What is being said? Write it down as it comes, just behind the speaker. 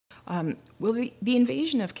Well, the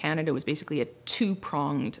invasion of Canada was basically a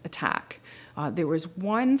two-pronged attack. There was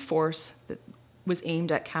one force that was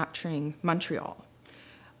aimed at capturing Montreal,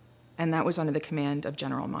 and that was under the command of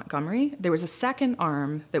General Montgomery. There was a second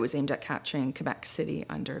arm that was aimed at capturing Quebec City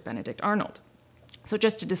under Benedict Arnold. So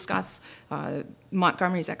just to discuss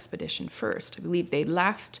Montgomery's expedition first, I believe they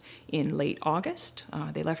left in late August.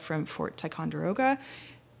 They left from Fort Ticonderoga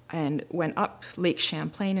and went up Lake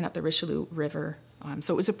Champlain and up the Richelieu River.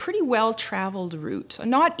 So it was a pretty well-traveled route.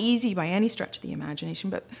 Not easy by any stretch of the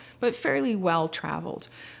imagination, but fairly well-traveled.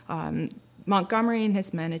 Montgomery and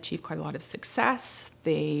his men achieved quite a lot of success.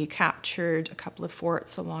 They captured a couple of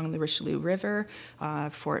forts along the Richelieu River,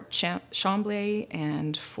 Fort Chambly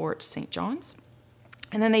and Fort St. John's.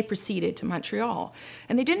 And then they proceeded to Montreal.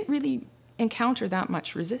 And they didn't really encounter that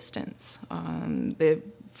much resistance. The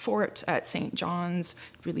fort at St. John's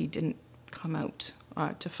really didn't come out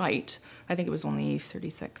to fight. I think it was only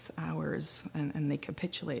 36 hours, and they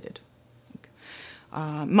capitulated.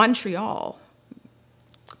 Montreal,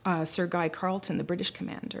 Sir Guy Carleton, the British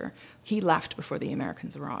commander, he left before the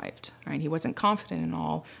Americans arrived. Right? He wasn't confident at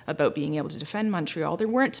all about being able to defend Montreal. There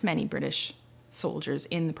weren't many British soldiers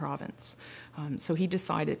in the province. So he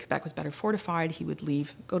decided Quebec was better fortified. He would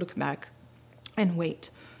leave, go to Quebec, and wait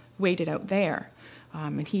it out there.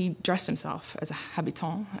 And he dressed himself as a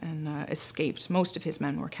habitant and escaped. Most of his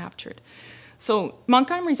men were captured. So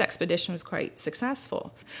Montgomery's expedition was quite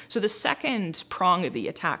successful. So the second prong of the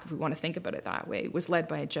attack, if we want to think about it that way, was led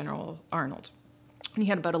by General Arnold. And he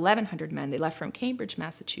had about 1,100 men. They left from Cambridge,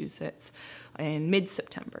 Massachusetts in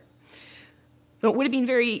mid-September. So it would have been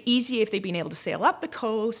very easy if they'd been able to sail up the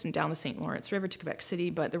coast and down the St. Lawrence River to Quebec City,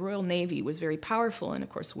 but the Royal Navy was very powerful and, of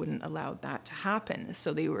course, wouldn't allow that to happen.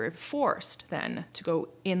 So they were forced then to go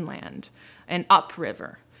inland and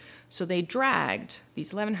upriver. So they dragged,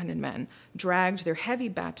 these 1,100 men, dragged their heavy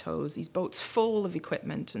bateaux, these boats full of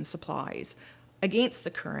equipment and supplies, against the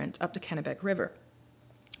current up the Kennebec River.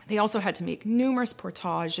 They also had to make numerous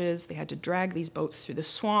portages. They had to drag these boats through the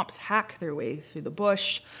swamps, hack their way through the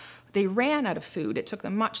bush. They ran out of food. It took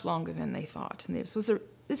them much longer than they thought. And this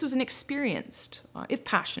was an experienced, if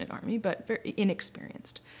passionate army, but very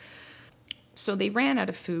inexperienced. So they ran out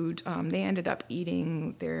of food. They ended up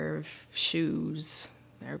eating their shoes,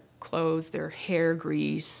 their clothes, their hair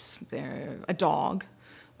grease, a dog.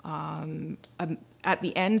 At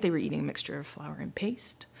the end, they were eating a mixture of flour and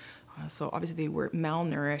paste. So obviously they were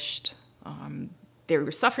malnourished. They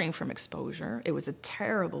were suffering from exposure. It was a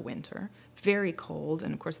terrible winter, very cold,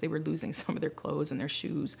 and of course they were losing some of their clothes and their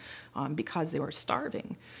shoes because they were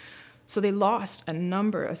starving. So they lost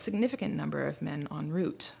a significant number of men en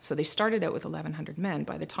route. So they started out with 1,100 men.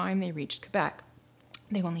 By the time they reached Quebec,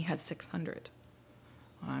 they only had 600.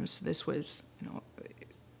 So this was,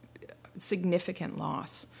 significant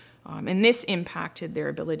loss. And this impacted their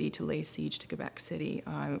ability to lay siege to Quebec City.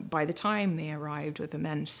 By the time they arrived with the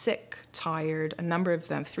men sick, tired, a number of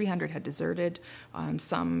them, 300 had deserted.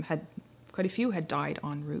 Quite a few had died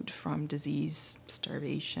en route from disease,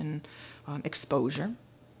 starvation, exposure.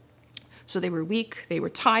 So they were weak, they were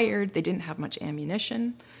tired, they didn't have much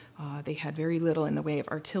ammunition. They had very little in the way of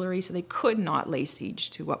artillery, so they could not lay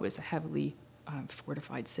siege to what was a heavily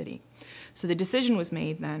fortified city. So the decision was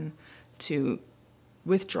made then to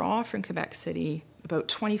withdraw from Quebec City about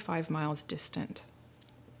 25 miles distant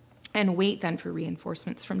and wait then for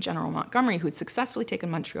reinforcements from General Montgomery, who had successfully taken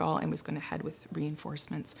Montreal and was going to head with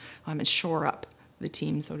reinforcements and shore up the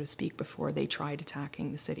team, so to speak, before they tried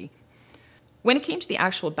attacking the city. When it came to the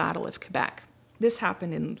actual Battle of Quebec, this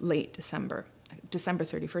happened in late December, December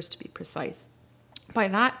 31st to be precise. By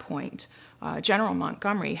that point, General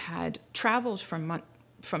Montgomery had traveled from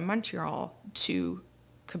Montreal to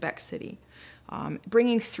Quebec City,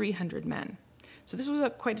 bringing 300 men. So this was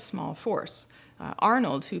quite a small force.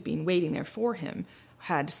 Arnold, who'd been waiting there for him,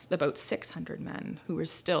 had about 600 men who were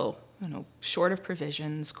still, short of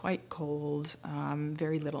provisions, quite cold,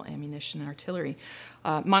 very little ammunition and artillery.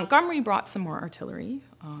 Montgomery brought some more artillery.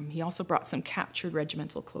 He also brought some captured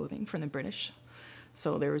regimental clothing from the British.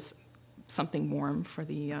 So there was something warm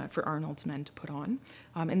for Arnold's men to put on.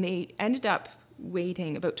 And they ended up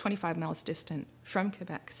waiting about 25 miles distant from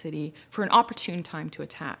Quebec City for an opportune time to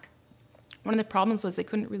attack. One of the problems was they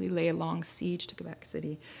couldn't really lay a long siege to Quebec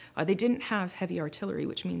City. They didn't have heavy artillery,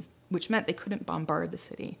 which meant they couldn't bombard the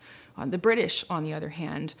city. The British, on the other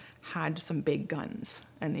hand, had some big guns,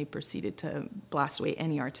 and they proceeded to blast away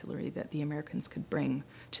any artillery that the Americans could bring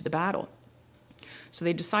to the battle. So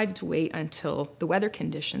they decided to wait until the weather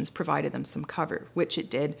conditions provided them some cover, which it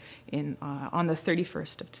did on the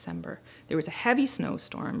 31st of December. There was a heavy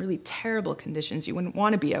snowstorm, really terrible conditions. You wouldn't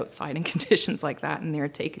want to be outside in conditions like that, and they're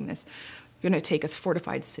going to take this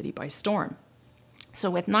fortified city by storm. So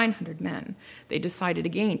with 900 men, they decided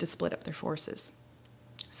again to split up their forces.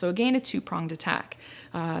 So again, a two-pronged attack.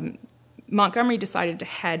 Montgomery decided to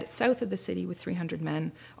head south of the city with 300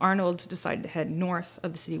 men. Arnold decided to head north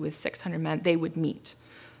of the city with 600 men. They would meet.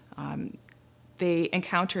 They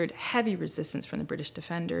encountered heavy resistance from the British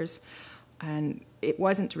defenders, and it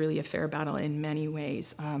wasn't really a fair battle in many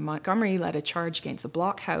ways. Montgomery led a charge against a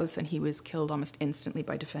blockhouse, and he was killed almost instantly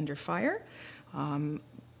by defender fire.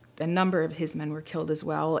 A number of his men were killed as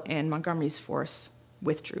well, and Montgomery's force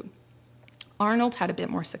withdrew. Arnold had a bit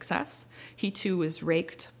more success. He too was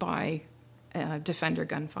raked by defender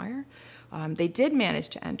gunfire. They did manage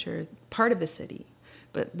to enter part of the city,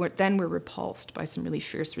 but then were repulsed by some really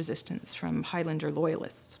fierce resistance from Highlander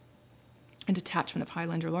loyalists, a detachment of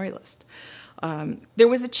Highlander loyalists. There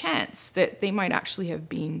was a chance that they might actually have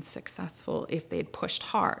been successful if they had pushed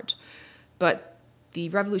hard, but the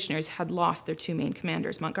revolutionaries had lost their two main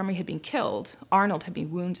commanders. Montgomery had been killed. Arnold had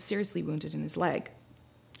been seriously wounded in his leg.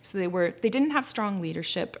 So they didn't have strong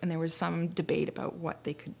leadership, and there was some debate about what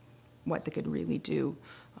they could really do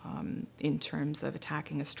in terms of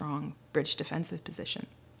attacking a strong British defensive position.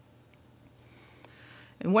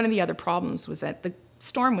 And one of the other problems was that the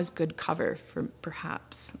storm was good cover for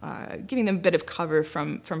perhaps giving them a bit of cover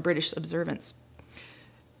from British observance.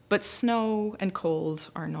 But snow and cold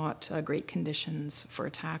are not great conditions for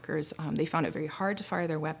attackers. They found it very hard to fire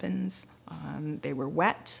their weapons. They were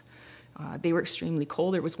wet. They were extremely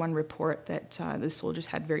cold. There was one report that the soldiers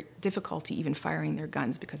had very difficulty even firing their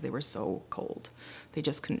guns because they were so cold. They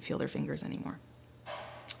just couldn't feel their fingers anymore.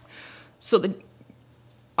 So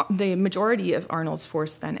the majority of Arnold's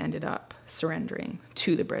force then ended up surrendering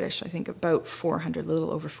to the British, I think about 400, a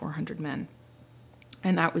little over 400 men.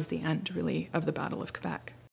 And that was the end, really, of the Battle of Quebec.